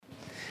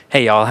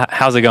Hey y'all,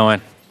 how's it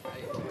going?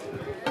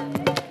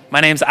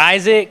 My name's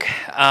Isaac.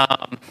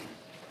 How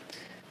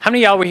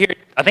many of y'all were here?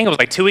 I think it was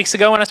like 2 weeks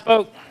ago when I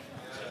spoke.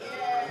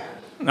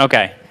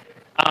 Okay.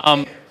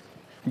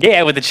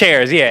 Yeah, with the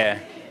chairs, yeah.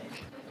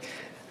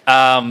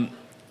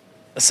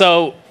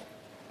 So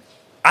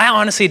I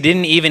honestly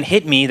didn't even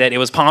hit me that it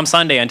was Palm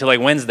Sunday until like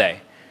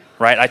Wednesday,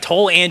 right? I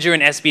told Andrew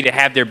and SB to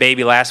have their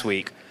baby last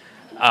week.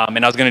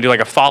 And I was going to do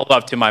like a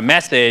follow-up to my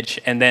message,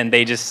 and then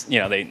they just,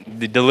 they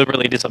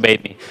deliberately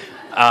disobeyed me.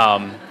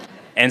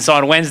 And so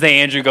on Wednesday,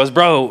 Andrew goes,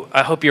 bro,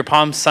 I hope your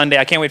Palm Sunday,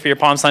 I can't wait for your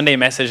Palm Sunday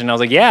message. And I was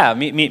like, yeah,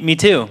 me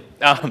too.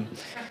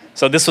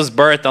 So this was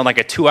birthed on like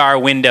a 2-hour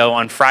window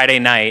on Friday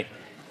night.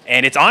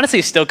 And it's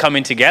honestly still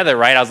coming together,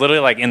 right? I was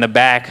literally like in the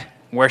back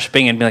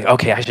worshiping and being like,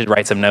 okay, I should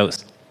write some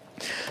notes.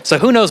 So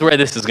who knows where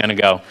this is going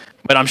to go,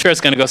 but I'm sure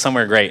it's going to go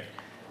somewhere great.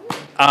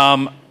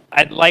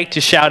 I'd like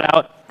to shout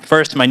out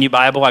first my new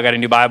Bible. I got a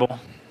new Bible.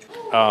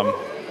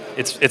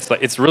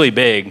 It's really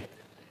big.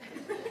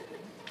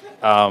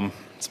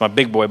 It's my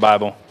big boy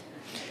Bible.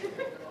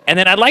 And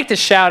then I'd like to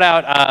shout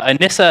out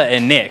Anissa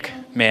and Nick,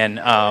 man.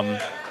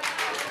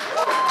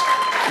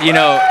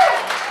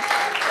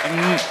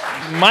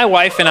 My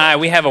wife and I,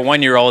 we have a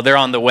 1-year-old. They're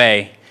on the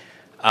way.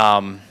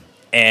 And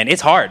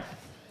it's hard.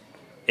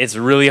 It's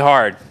really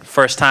hard.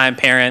 First-time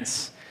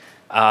parents,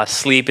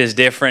 sleep is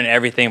different,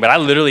 everything. But I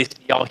literally see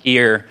y'all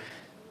here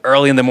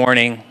early in the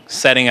morning,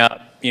 setting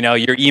up.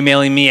 You're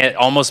emailing me at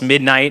almost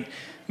midnight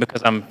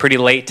because I'm pretty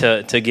late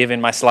to give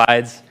in my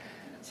slides.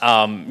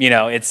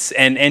 It's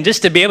and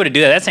just to be able to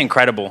do that, that's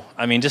incredible.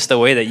 I mean, just the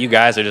way that you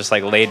guys are just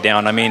like laid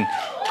down. I mean,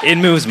 it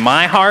moves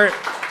my heart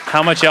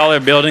how much y'all are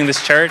building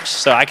this church.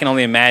 So I can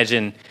only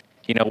imagine,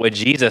 what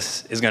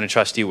Jesus is going to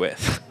trust you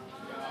with.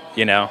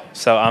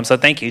 So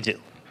thank you too.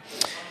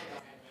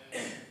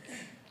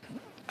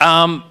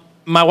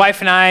 My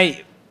wife and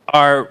I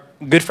are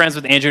good friends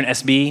with Andrew and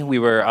SB. We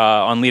were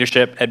on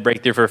leadership at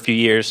Breakthrough for a few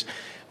years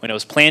when it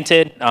was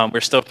planted.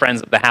 We're still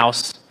friends of the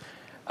house.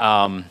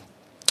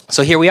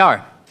 So here we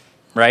are.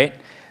 Right?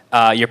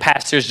 Your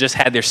pastors just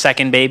had their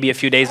second baby a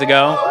few days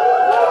ago.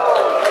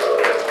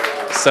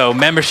 So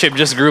membership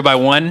just grew by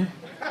 1.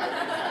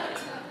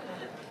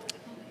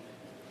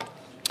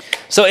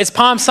 So it's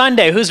Palm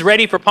Sunday. Who's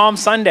ready for Palm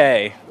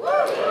Sunday?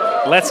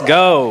 Let's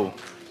go.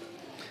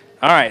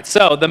 All right.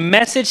 So the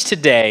message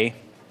today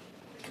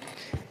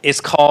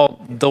is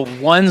called The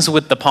Ones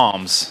with the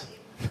Palms.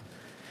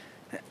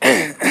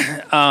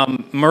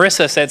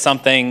 Marissa said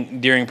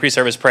something during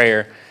pre-service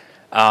prayer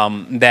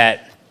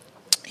that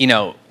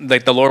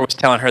like the Lord was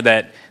telling her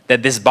that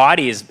this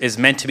body is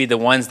meant to be the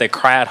ones that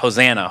cry out,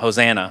 Hosanna,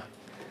 Hosanna.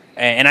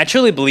 And I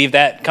truly believe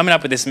that. Coming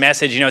up with this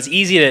message, it's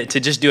easy to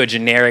just do a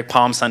generic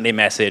Palm Sunday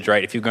message,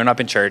 right? If you've grown up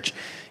in church,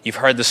 you've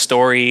heard the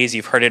stories,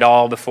 you've heard it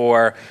all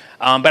before.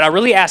 But I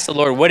really asked the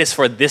Lord, what is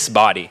for this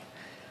body?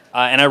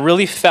 And I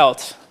really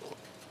felt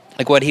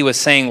like what he was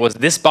saying was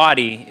this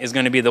body is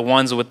going to be the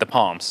ones with the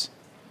palms,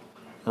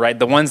 right?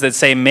 The ones that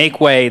say, make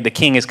way, the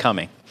king is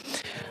coming.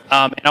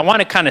 And I want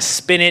to kind of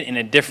spin it in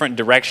a different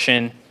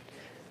direction,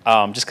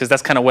 just because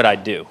that's kind of what I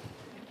do.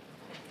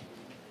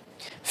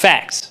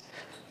 Facts.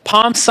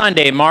 Palm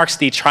Sunday marks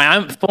the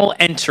triumphal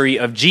entry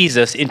of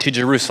Jesus into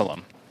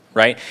Jerusalem,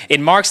 right?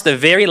 It marks the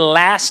very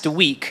last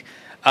week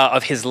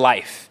of his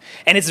life.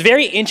 And it's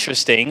very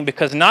interesting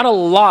because not a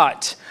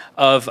lot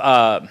of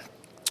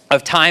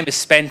time is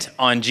spent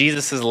on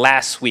Jesus'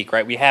 last week,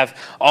 right? We have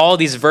all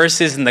these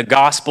verses in the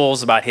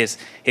Gospels about his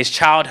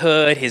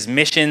childhood, his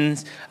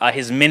missions,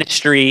 his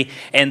ministry,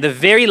 and the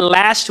very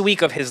last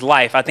week of his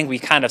life, I think we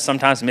kind of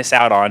sometimes miss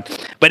out on.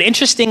 But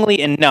interestingly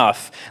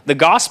enough, the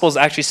Gospels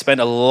actually spend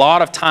a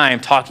lot of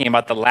time talking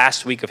about the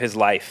last week of his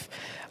life.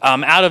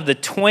 Out of the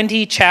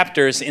 20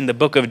 chapters in the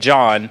book of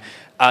John,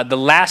 the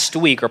last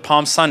week, or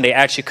Palm Sunday,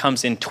 actually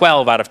comes in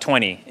 12 out of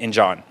 20 in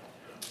John.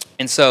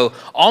 And so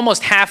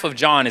almost half of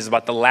John is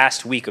about the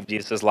last week of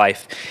Jesus'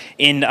 life.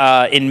 In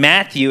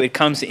Matthew, it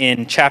comes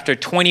in chapter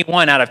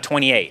 21 out of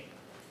 28.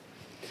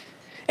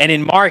 And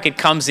in Mark, it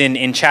comes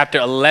in chapter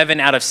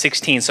 11 out of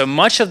 16. So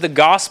much of the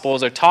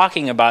Gospels are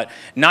talking about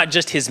not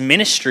just his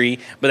ministry,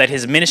 but that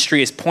his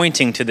ministry is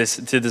pointing to this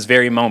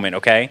very moment,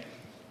 okay?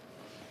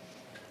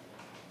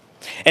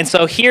 And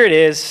so here it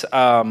is.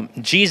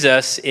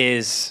 Jesus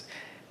is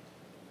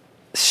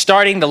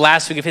starting the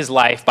last week of his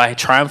life by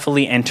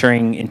triumphantly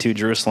entering into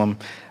Jerusalem.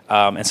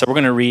 And so we're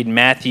going to read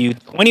Matthew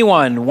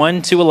 21,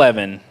 1 to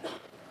 11.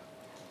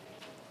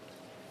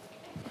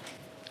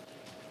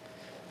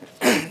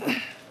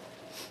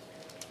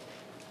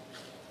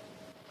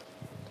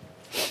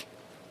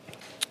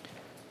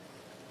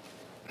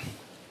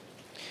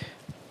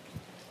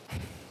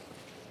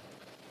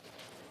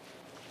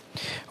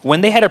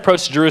 When they had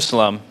approached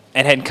Jerusalem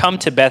and had come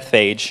to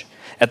Bethphage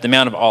at the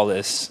Mount of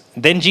Olives,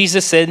 then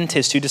Jesus sent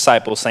his 2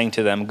 disciples, saying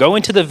to them, go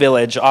into the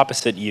village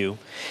opposite you,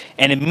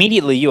 and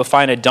immediately you will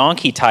find a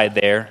donkey tied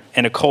there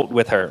and a colt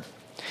with her.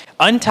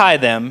 Untie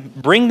them,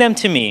 bring them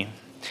to me.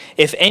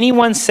 If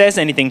anyone says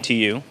anything to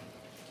you,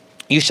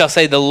 you shall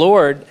say, the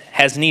Lord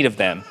has need of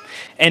them.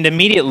 And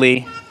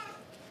immediately,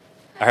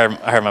 I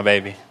heard my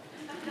baby.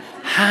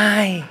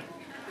 Hi.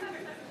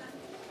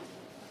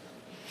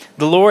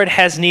 The Lord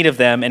has need of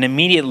them, and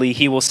immediately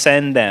he will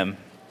send them.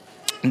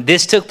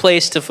 This took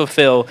place to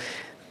fulfill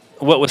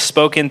what was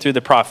spoken through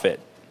the prophet,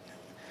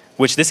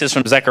 which this is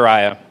from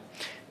Zechariah,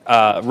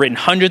 written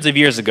hundreds of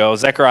years ago.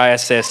 Zechariah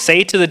says,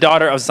 "Say to the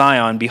daughter of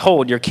Zion,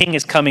 behold, your king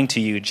is coming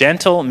to you,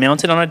 gentle,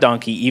 mounted on a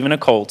donkey, even a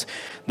colt,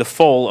 the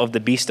foal of the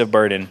beast of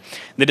burden."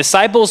 The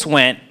disciples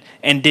went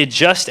and did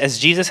just as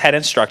Jesus had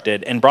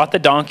instructed, and brought the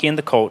donkey and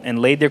the colt and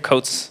laid their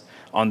coats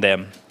on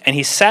them. And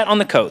he sat on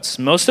the coats.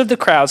 Most of the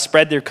crowd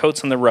spread their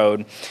coats on the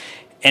road,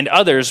 and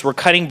others were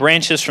cutting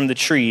branches from the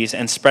trees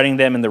and spreading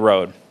them in the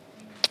road.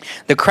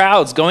 The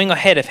crowds going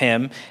ahead of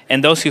him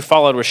and those who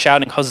followed were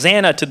shouting,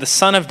 "Hosanna to the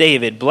Son of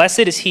David! Blessed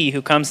is he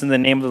who comes in the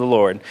name of the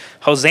Lord!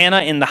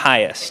 Hosanna in the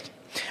highest!"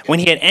 When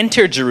he had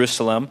entered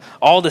Jerusalem,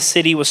 all the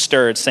city was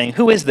stirred, saying,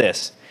 "Who is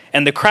this?"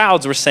 And the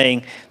crowds were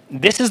saying,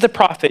 "This is the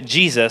prophet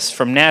Jesus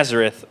from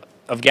Nazareth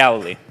of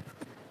Galilee."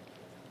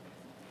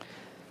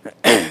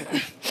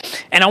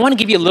 And I want to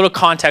give you a little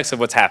context of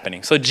what's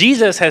happening. So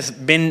Jesus has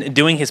been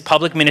doing his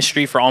public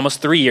ministry for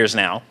almost 3 years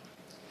now.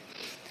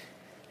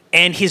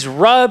 And he's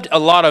rubbed a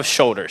lot of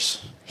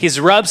shoulders. He's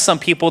rubbed some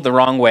people the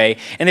wrong way.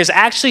 And there's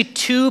actually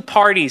two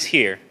parties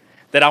here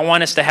that I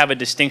want us to have a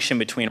distinction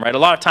between, right? A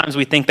lot of times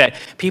we think that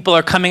people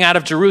are coming out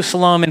of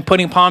Jerusalem and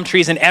putting palm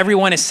trees and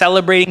everyone is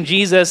celebrating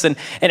Jesus and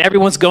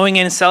everyone's going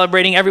in and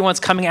celebrating, everyone's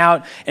coming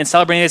out and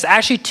celebrating. There's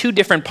actually two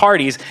different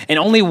parties, and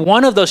only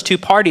one of those two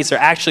parties are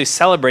actually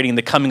celebrating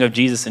the coming of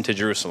Jesus into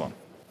Jerusalem.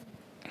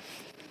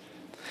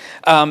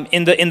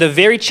 In the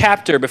very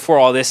chapter before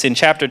all this, in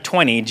chapter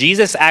 20,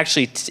 Jesus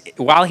actually,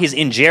 while he's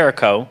in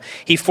Jericho,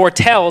 he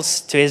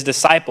foretells to his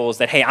disciples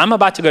that, hey, I'm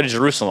about to go to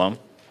Jerusalem.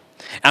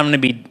 I'm going to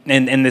be,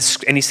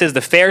 and he says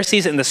the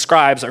Pharisees and the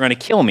scribes are going to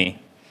kill me.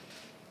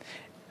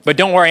 But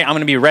don't worry, I'm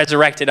going to be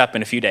resurrected up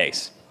in a few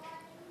days.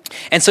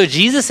 And so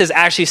Jesus is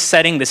actually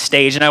setting the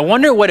stage, and I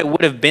wonder what it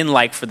would have been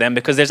like for them,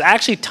 because there's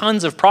actually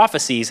tons of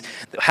prophecies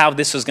how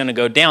this was going to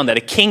go down, that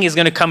a king is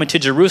going to come into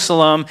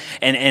Jerusalem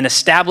and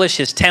establish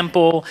his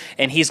temple,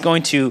 and he's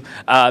going to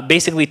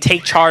basically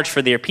take charge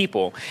for their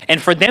people. And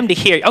for them to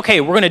hear,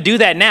 okay, we're going to do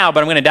that now,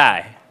 but I'm going to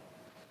die.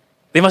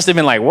 They must have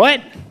been like,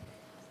 what?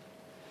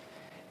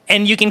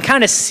 And you can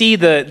kind of see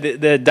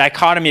the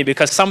dichotomy,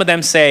 because some of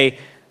them say,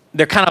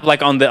 they're kind of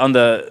like on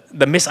the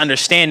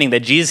misunderstanding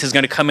that Jesus is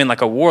going to come in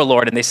like a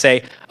warlord, and they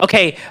say,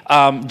 okay,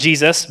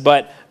 Jesus,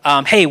 but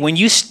hey, when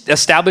you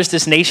establish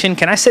this nation,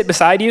 can I sit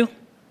beside you?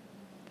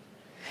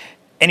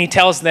 And he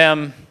tells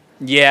them,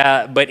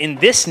 yeah, but in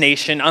this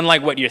nation,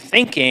 unlike what you're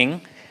thinking,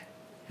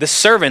 the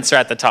servants are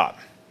at the top.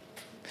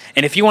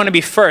 And if you want to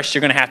be first,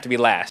 you're going to have to be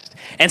last.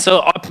 And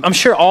so I'm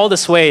sure all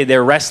this way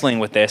they're wrestling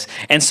with this.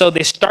 And so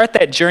they start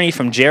that journey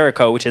from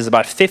Jericho, which is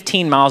about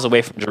 15 miles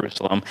away from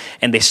Jerusalem,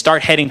 and they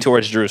start heading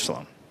towards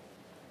Jerusalem.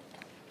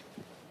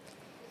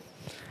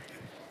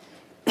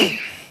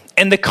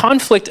 And the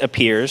conflict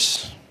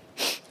appears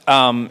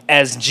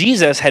as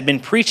Jesus had been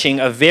preaching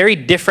a very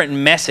different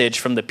message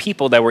from the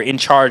people that were in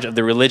charge of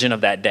the religion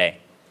of that day.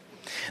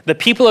 The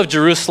people of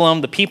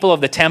Jerusalem, the people of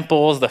the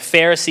temples, the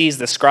Pharisees,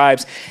 the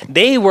scribes,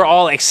 they were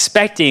all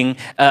expecting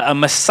a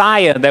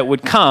Messiah that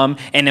would come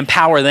and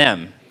empower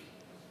them,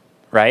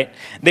 right?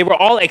 They were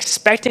all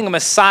expecting a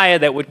Messiah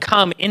that would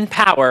come in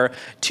power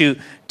to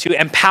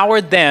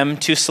empower them,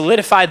 to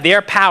solidify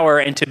their power,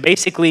 and to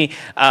basically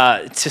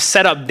to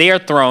set up their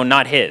throne,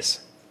 not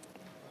his.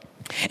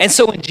 And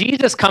so when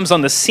Jesus comes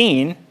on the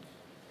scene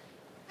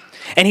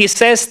and he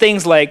says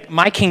things like,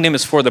 "My kingdom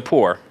is for the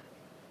poor,"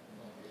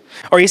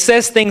 or he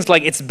says things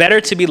like, "It's better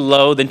to be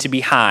low than to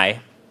be high,"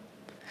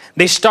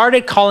 they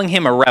started calling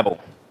him a rebel.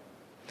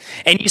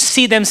 And you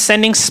see them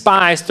sending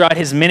spies throughout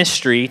his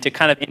ministry to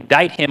kind of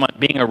indict him on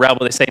being a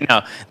rebel. They say,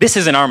 no, this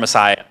isn't our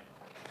Messiah.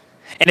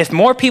 And if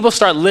more people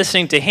start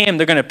listening to him,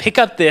 they're going to pick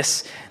up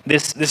this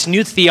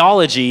new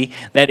theology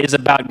that is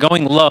about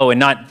going low and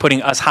not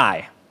putting us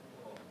high,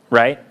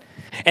 right?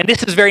 And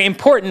this is very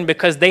important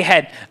because they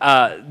had,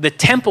 the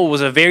temple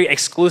was a very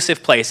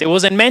exclusive place. It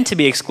wasn't meant to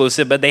be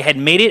exclusive, but they had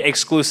made it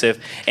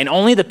exclusive. And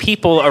only the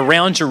people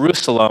around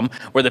Jerusalem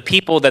were the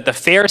people that the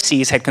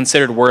Pharisees had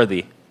considered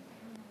worthy.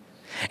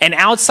 And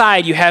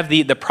outside you have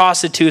the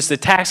prostitutes, the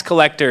tax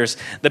collectors,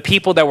 the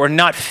people that were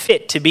not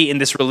fit to be in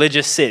this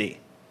religious city.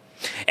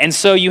 And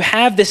so you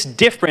have this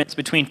difference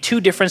between two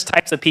different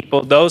types of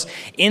people, those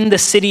in the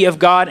city of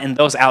God and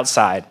those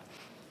outside.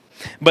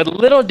 But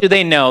little do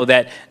they know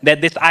that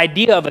this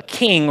idea of a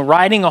king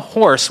riding a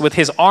horse with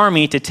his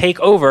army to take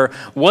over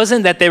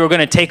wasn't that they were going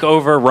to take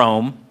over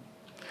Rome.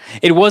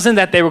 It wasn't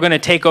that they were going to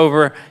take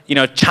over,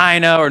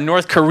 China or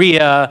North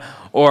Korea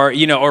or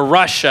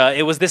Russia.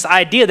 It was this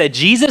idea that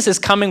Jesus is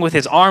coming with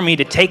his army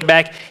to take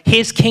back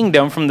his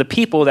kingdom from the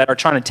people that are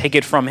trying to take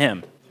it from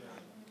him.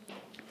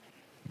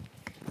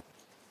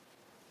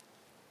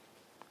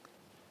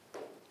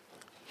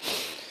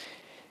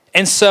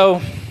 And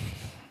so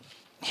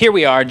here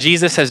we are.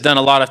 Jesus has done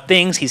a lot of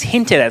things. He's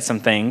hinted at some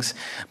things.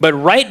 But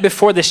right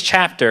before this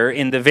chapter,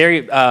 in the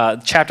very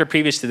chapter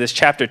previous to this,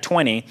 chapter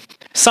 20,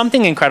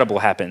 something incredible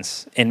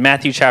happens in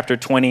Matthew chapter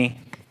 20,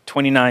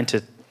 29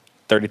 to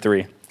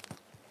 33.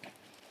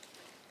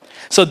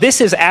 So this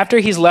is after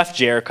he's left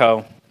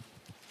Jericho.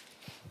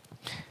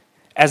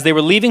 As they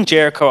were leaving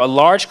Jericho, a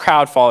large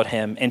crowd followed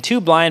him, and two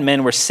blind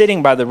men were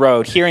sitting by the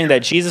road. Hearing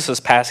that Jesus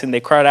was passing, they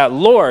cried out,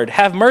 "Lord,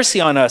 have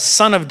mercy on us,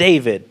 Son of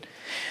David."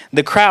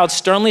 The crowd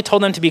sternly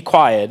told them to be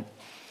quiet,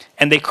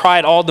 and they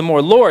cried all the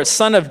more, "Lord,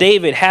 Son of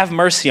David, have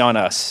mercy on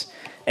us."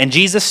 And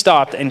Jesus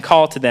stopped and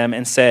called to them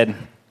and said,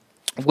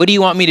 "What do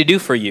you want me to do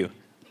for you?"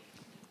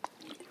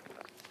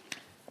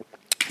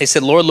 They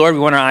said, "Lord, Lord,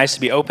 we want our eyes to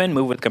be open."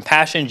 Moved with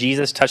compassion,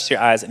 Jesus touched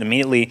their eyes, and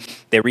immediately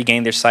they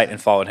regained their sight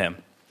and followed him.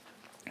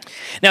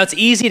 Now, it's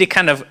easy to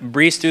kind of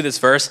breeze through this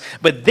verse,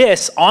 but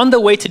this, on the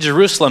way to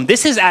Jerusalem,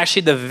 this is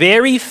actually the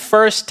very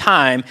first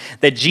time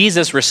that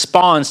Jesus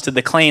responds to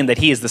the claim that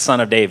he is the Son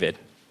of David.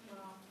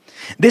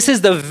 This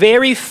is the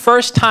very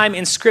first time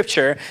in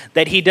Scripture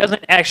that he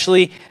doesn't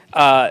actually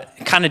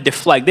kind of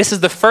deflect. This is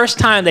the first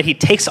time that he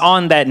takes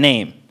on that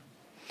name.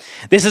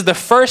 This is the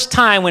first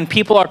time when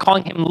people are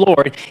calling him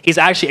Lord, he's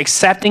actually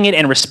accepting it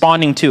and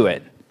responding to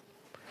it.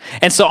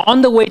 And so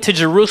on the way to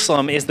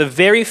Jerusalem is the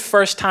very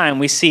first time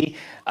we see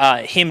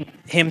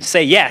him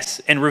say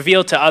yes and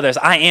reveal to others,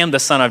 "I am the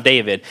Son of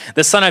David."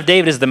 The Son of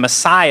David is the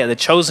Messiah, the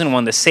chosen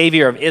one, the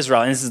Savior of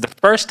Israel. And this is the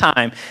first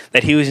time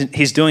that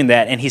he's doing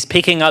that, and he's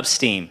picking up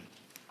steam.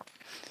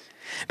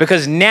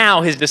 Because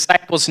now his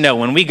disciples know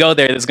when we go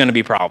there, there's going to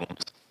be problems.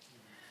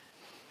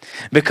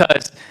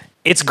 Because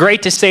it's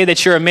great to say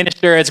that you're a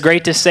minister. It's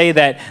great to say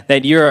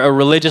that you're a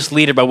religious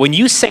leader. But when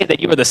you say that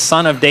you are the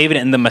Son of David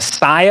and the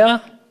Messiah,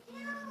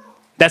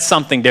 that's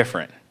something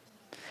different.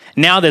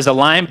 Now there's a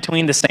line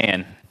between the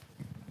sand.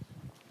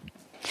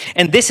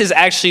 And this is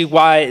actually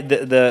why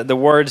the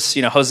words,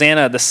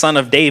 Hosanna, the Son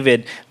of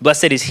David,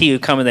 blessed is he who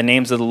comes in the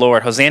names of the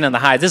Lord, Hosanna in the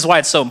highest. This is why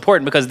it's so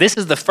important, because this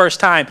is the first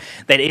time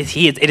that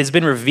it has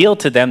been revealed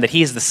to them that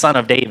he is the Son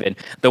of David,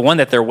 the one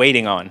that they're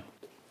waiting on.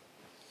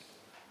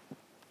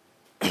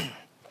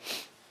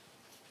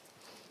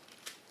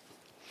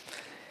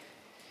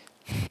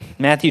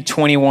 Matthew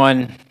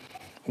 21,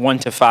 1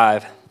 to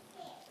 5.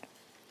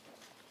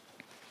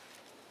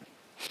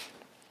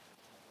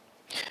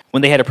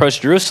 When they had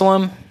approached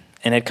Jerusalem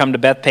and had come to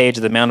Bethpage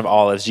of the Mount of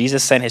Olives,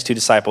 Jesus sent his two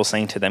disciples,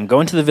 saying to them,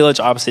 "Go into the village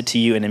opposite to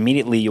you, and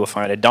immediately you will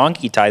find a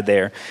donkey tied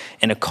there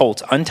and a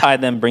colt. Untie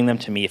them, bring them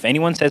to me. If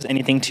anyone says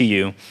anything to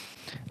you,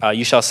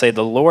 you shall say,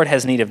 'The Lord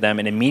has need of them,'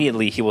 and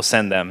immediately he will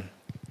send them."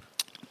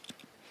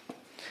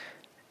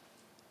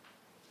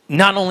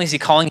 Not only is he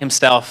calling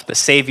himself the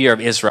Savior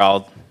of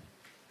Israel,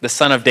 the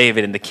Son of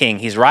David and the King,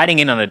 he's riding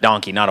in on a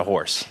donkey, not a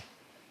horse.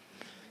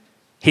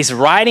 He's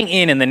riding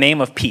in the name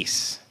of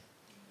peace.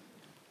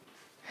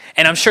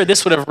 And I'm sure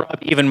this would have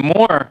rubbed even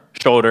more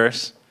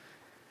shoulders,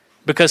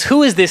 because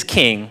who is this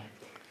king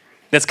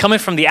that's coming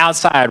from the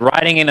outside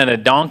riding in on a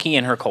donkey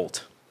and her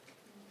colt?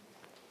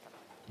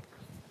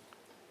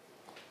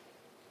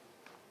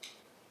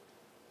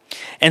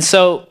 And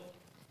so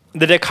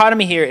the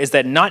dichotomy here is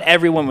that not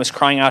everyone was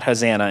crying out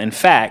Hosanna. In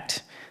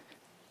fact,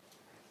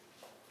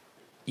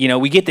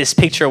 we get this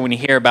picture when you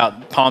hear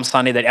about Palm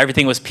Sunday that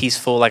everything was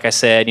peaceful. Like I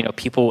said,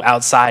 people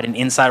outside and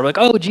inside were like,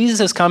 "Oh, Jesus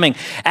is coming."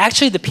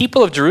 Actually, the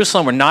people of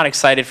Jerusalem were not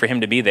excited for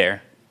him to be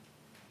there.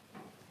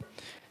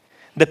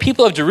 The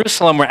people of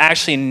Jerusalem were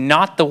actually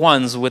not the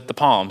ones with the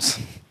palms.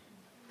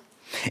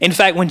 In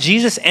fact, when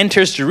Jesus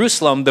enters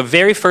Jerusalem, the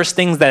very first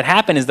things that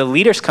happen is the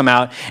leaders come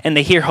out and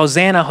they hear,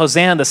 "Hosanna,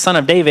 Hosanna, the Son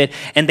of David."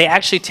 And they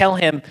actually tell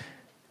him,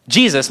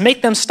 "Jesus,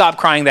 make them stop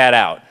crying that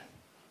out."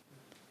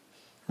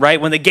 Right?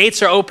 When the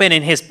gates are open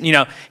and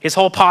his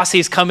whole posse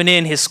is coming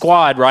in, his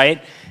squad, right?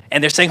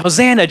 And they're saying,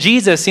 "Hosanna,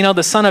 Jesus,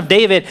 the Son of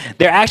David."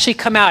 They actually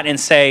come out and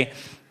say,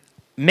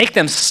 "Make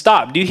them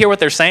stop." Do you hear what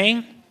they're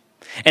saying?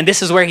 And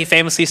this is where he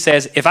famously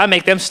says, "If I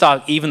make them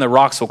stop, even the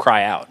rocks will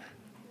cry out."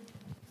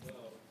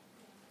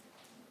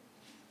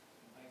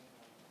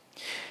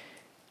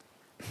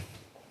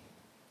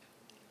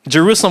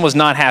 Jerusalem was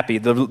not happy.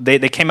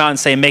 They came out and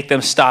say, "Make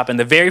them stop." And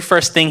the very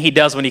first thing he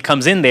does when he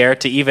comes in there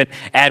to even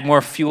add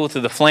more fuel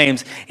to the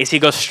flames is he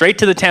goes straight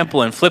to the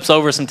temple and flips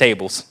over some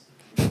tables.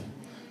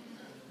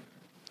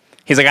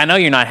 He's like, "I know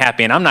you're not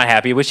happy, and I'm not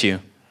happy with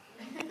you."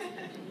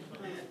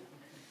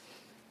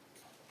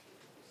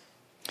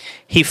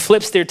 He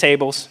flips their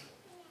tables.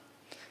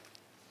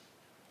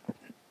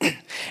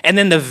 And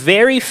then the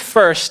very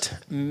first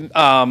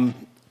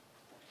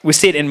we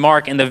see it in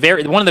Mark, and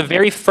one of the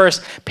very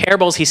first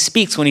parables he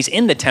speaks when he's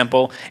in the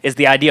temple is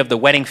the idea of the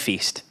wedding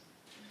feast.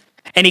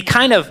 And he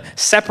kind of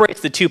separates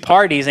the two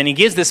parties, and he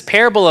gives this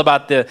parable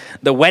about the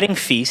wedding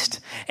feast.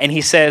 And he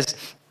says,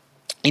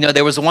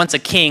 there was once a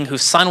king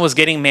whose son was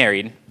getting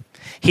married.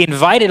 He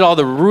invited all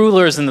the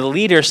rulers and the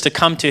leaders to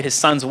come to his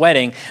son's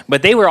wedding,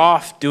 but they were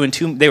off they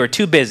were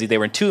too busy. They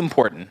were too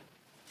important.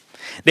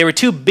 They were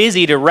too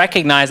busy to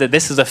recognize that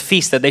this is a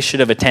feast that they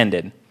should have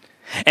attended.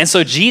 And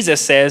so Jesus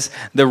says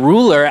the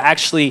ruler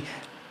actually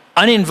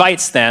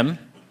uninvites them,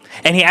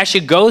 and he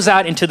actually goes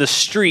out into the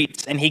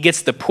streets and he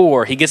gets the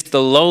poor, he gets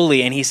the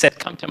lowly, and he says,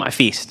 "Come to my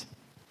feast."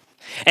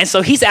 And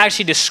so he's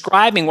actually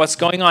describing what's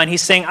going on.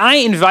 He's saying, I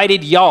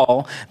invited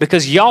y'all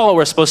because y'all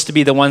were supposed to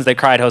be the ones that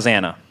cried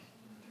Hosanna.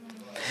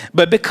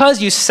 But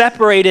because you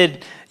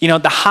separated,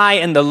 the high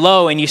and the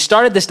low, and you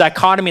started this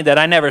dichotomy that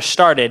I never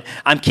started,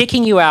 I'm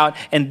kicking you out,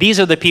 and these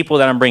are the people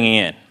that I'm bringing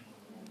in.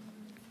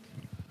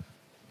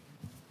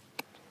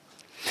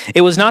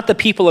 It was not the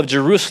people of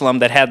Jerusalem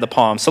that had the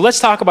palms. So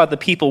let's talk about the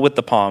people with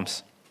the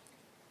palms.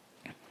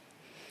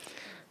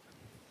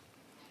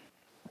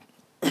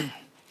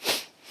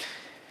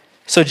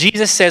 So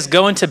Jesus says,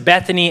 go into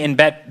Bethany and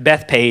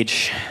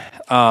Bethpage.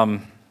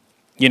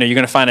 You're going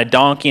to find a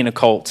donkey and a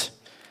colt.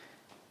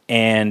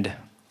 And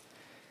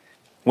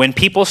when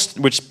people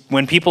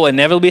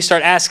inevitably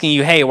start asking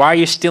you, hey, why are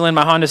you stealing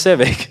my Honda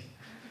Civic?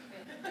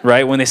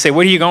 Right? When they say,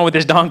 where are you going with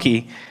this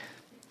donkey?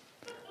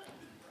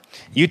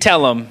 You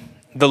tell them,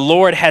 the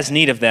Lord has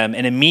need of them,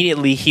 and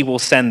immediately he will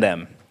send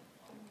them.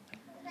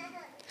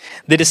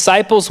 The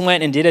disciples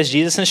went and did as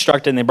Jesus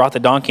instructed, and they brought the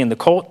donkey and the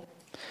colt.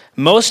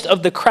 Most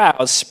of the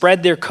crowds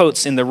spread their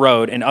coats in the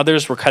road, and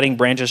others were cutting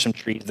branches from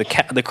trees.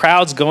 The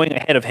crowds going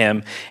ahead of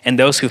him, and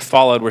those who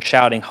followed were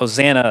shouting,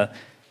 Hosanna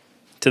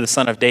to the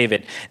Son of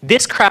David.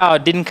 This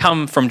crowd didn't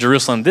come from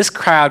Jerusalem. This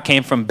crowd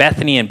came from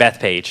Bethany and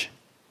Bethpage.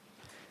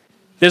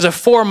 There's a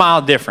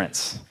 4-mile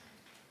difference.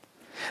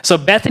 So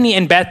Bethany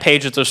and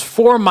Bethpage, which is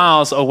 4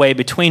 miles away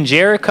between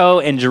Jericho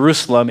and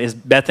Jerusalem, is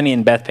Bethany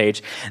and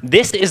Bethpage.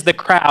 This is the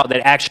crowd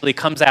that actually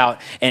comes out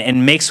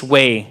and makes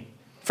way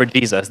for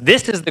Jesus.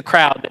 This is the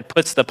crowd that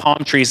puts the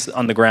palm trees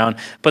on the ground,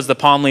 puts the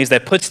palm leaves,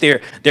 that puts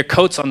their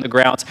coats on the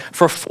ground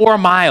for 4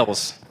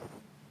 miles.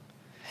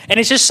 And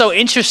it's just so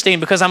interesting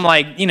because I'm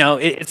like,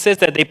 it says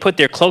that they put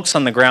their cloaks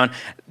on the ground.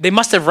 They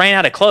must have ran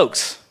out of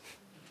cloaks.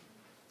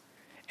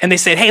 And they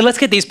said, hey, let's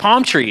get these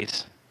palm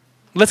trees.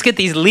 Let's get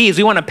these leaves.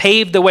 We want to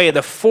pave the way,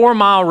 the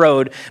 4-mile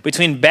road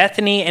between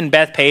Bethany and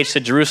Bethpage to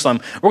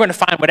Jerusalem. We're going to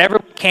find whatever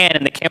we can,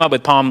 and they came up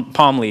with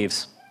palm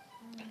leaves.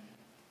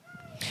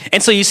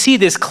 And so you see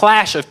this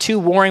clash of 2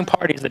 warring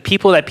parties, the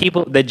people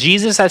that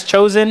Jesus has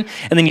chosen,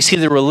 and then you see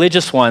the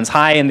religious ones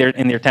high in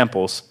their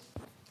temples.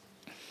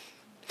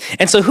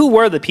 And so who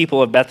were the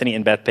people of Bethany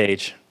and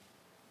Bethpage?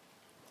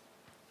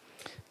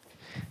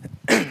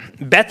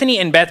 Bethany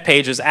and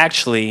Bethpage was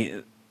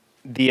actually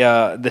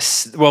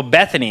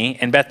Bethany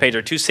and Bethpage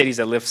are 2 cities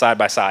that live side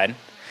by side.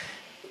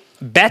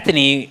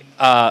 Bethany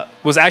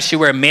was actually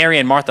where Mary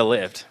and Martha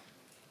lived.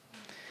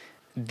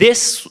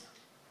 This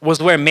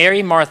was where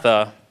Mary,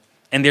 Martha,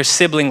 and their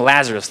sibling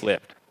Lazarus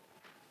lived.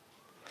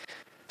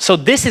 So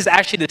this is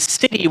actually the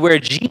city where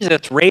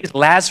Jesus raised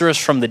Lazarus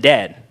from the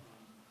dead.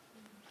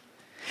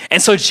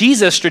 And so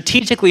Jesus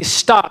strategically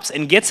stops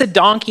and gets a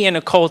donkey and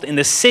a colt in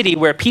the city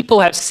where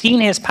people have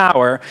seen his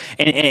power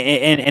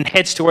and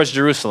heads towards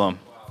Jerusalem.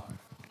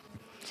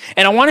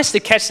 And I want us to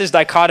catch this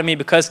dichotomy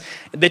because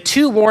the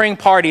 2 warring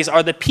parties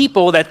are the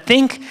people that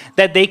think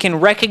that they can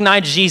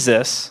recognize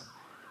Jesus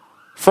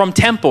from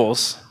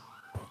temples,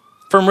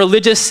 from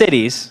religious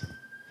cities,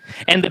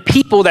 and the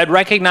people that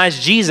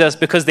recognize Jesus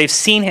because they've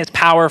seen his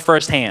power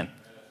firsthand.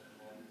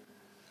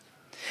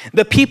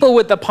 The people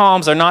with the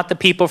palms are not the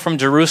people from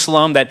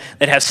Jerusalem that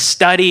have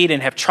studied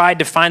and have tried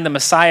to find the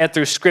Messiah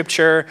through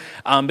Scripture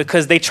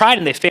because they tried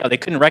and they failed. They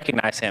couldn't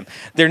recognize him.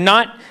 They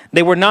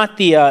were not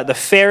the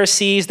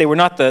Pharisees. They were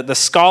not the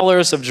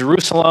scholars of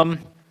Jerusalem.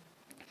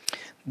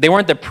 They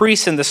weren't the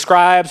priests and the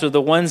scribes or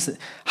the ones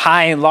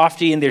high and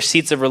lofty in their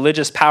seats of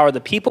religious power. The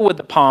people with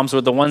the palms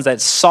were the ones that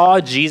saw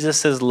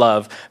Jesus'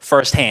 love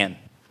firsthand.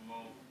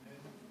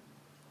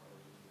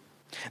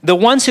 The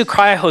ones who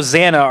cry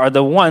Hosanna are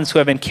the ones who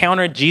have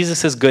encountered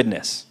Jesus'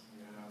 goodness,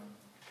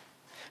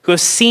 who have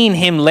seen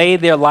him lay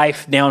their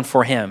life down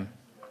for him.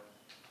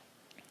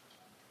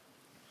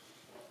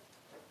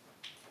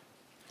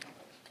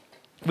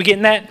 We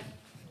getting that?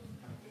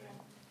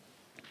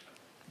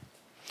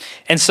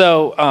 And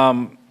so,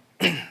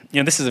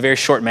 this is a very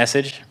short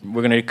message.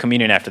 We're going to do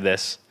communion after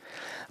this.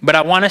 But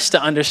I want us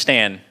to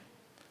understand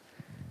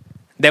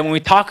that when we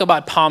talk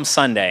about Palm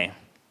Sunday,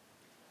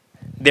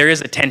 there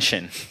is a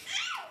tension.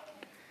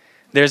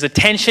 There's a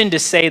tension to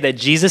say that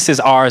Jesus is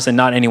ours and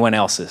not anyone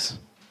else's.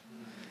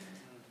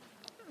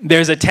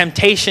 There's a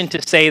temptation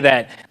to say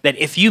that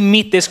if you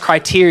meet this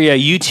criteria,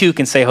 you too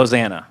can say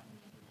Hosanna.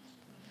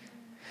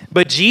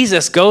 But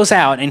Jesus goes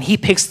out and he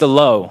picks the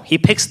low. He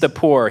picks the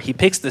poor. He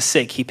picks the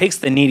sick. He picks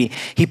the needy.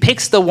 He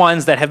picks the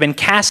ones that have been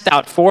cast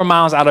out 4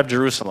 miles out of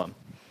Jerusalem.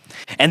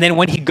 And then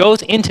when he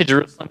goes into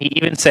Jerusalem, he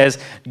even says,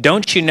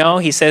 don't you know,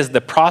 he says,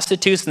 the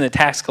prostitutes and the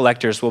tax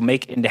collectors will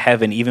make it into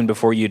heaven even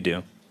before you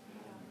do.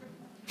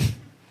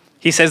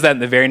 He says that in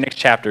the very next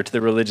chapter to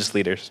the religious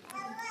leaders.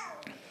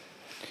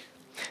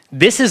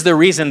 This is the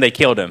reason they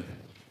killed him.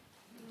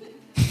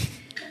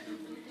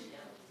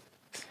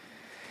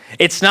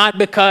 It's not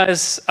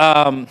because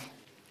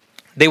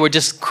they were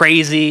just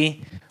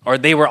crazy or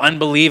they were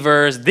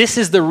unbelievers. This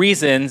is the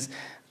reasons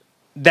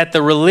that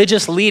the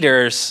religious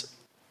leaders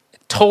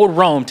told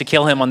Rome to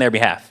kill him on their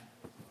behalf.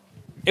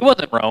 It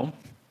wasn't Rome.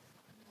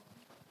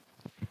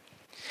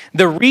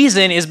 The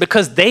reason is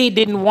because they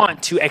didn't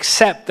want to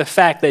accept the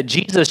fact that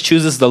Jesus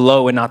chooses the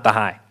low and not the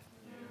high.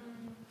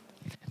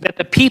 That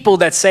the people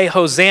that say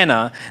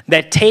Hosanna,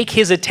 that take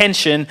his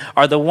attention,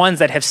 are the ones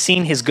that have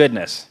seen his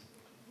goodness.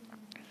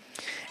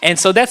 And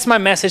so that's my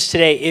message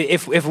today.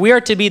 If we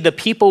are to be the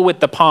people with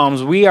the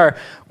palms,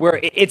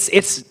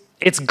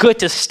 it's good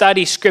to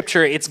study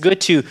scripture. It's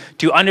good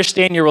to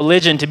understand your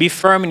religion, to be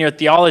firm in your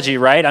theology,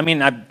 right? I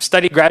mean, I've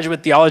studied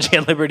graduate theology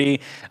at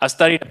Liberty. I've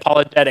studied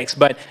apologetics,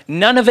 but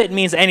none of it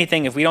means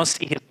anything if we don't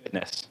see his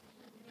goodness.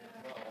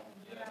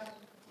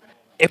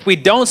 If we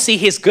don't see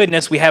his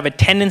goodness, we have a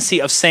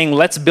tendency of saying,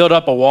 let's build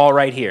up a wall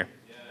right here.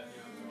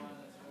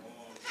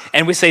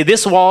 And we say,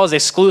 this wall is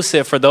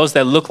exclusive for those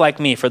that look like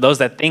me, for those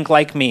that think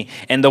like me,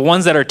 and the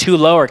ones that are too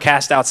low are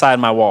cast outside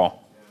my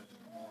wall.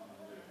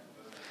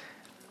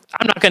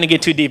 I'm not going to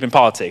get too deep in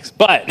politics,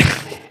 but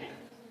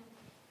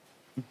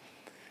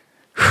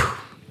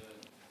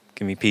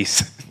give me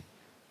peace.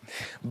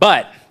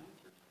 But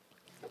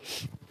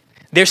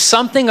there's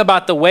something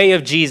about the way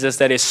of Jesus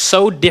that is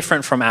so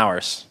different from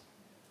ours.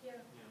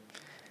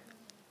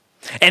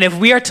 And if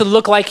we are to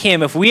look like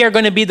him, if we are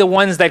going to be the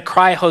ones that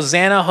cry,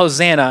 Hosanna,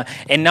 Hosanna,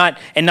 and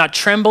not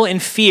tremble in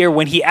fear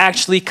when he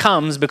actually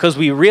comes because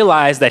we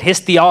realize that his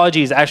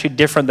theology is actually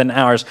different than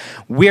ours,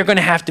 we're going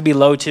to have to be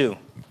low too.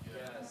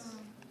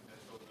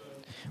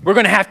 We're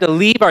going to have to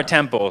leave our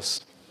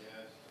temples.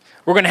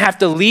 We're going to have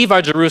to leave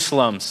our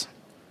Jerusalems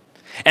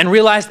and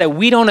realize that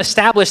we don't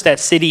establish that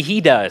city, he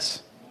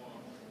does.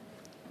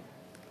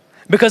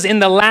 Because in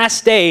the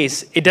last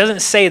days, it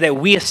doesn't say that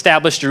we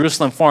establish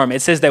Jerusalem for him.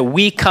 It says that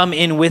we come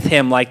in with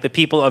him like the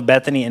people of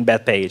Bethany and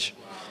Bethpage.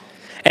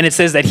 And it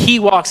says that he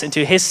walks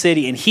into his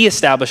city and he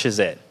establishes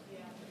it.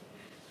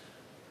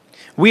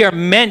 We are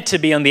meant to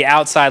be on the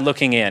outside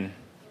looking in.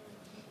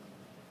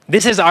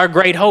 This is our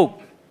great hope.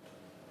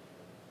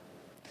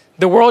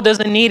 The world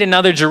doesn't need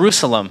another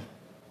Jerusalem.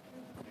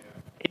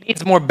 It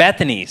needs more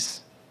Bethanys.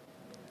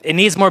 It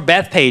needs more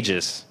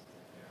Bethpages.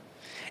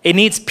 It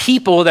needs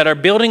people that are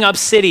building up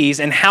cities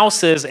and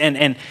houses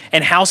and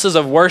houses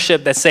of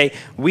worship that say,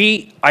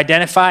 we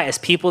identify as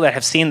people that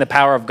have seen the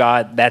power of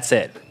God. That's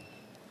it.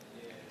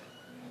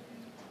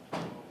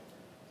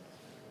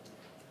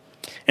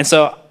 And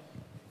so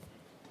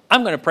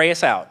I'm going to pray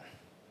us out.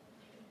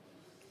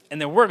 And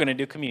then we're going to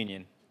do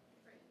communion.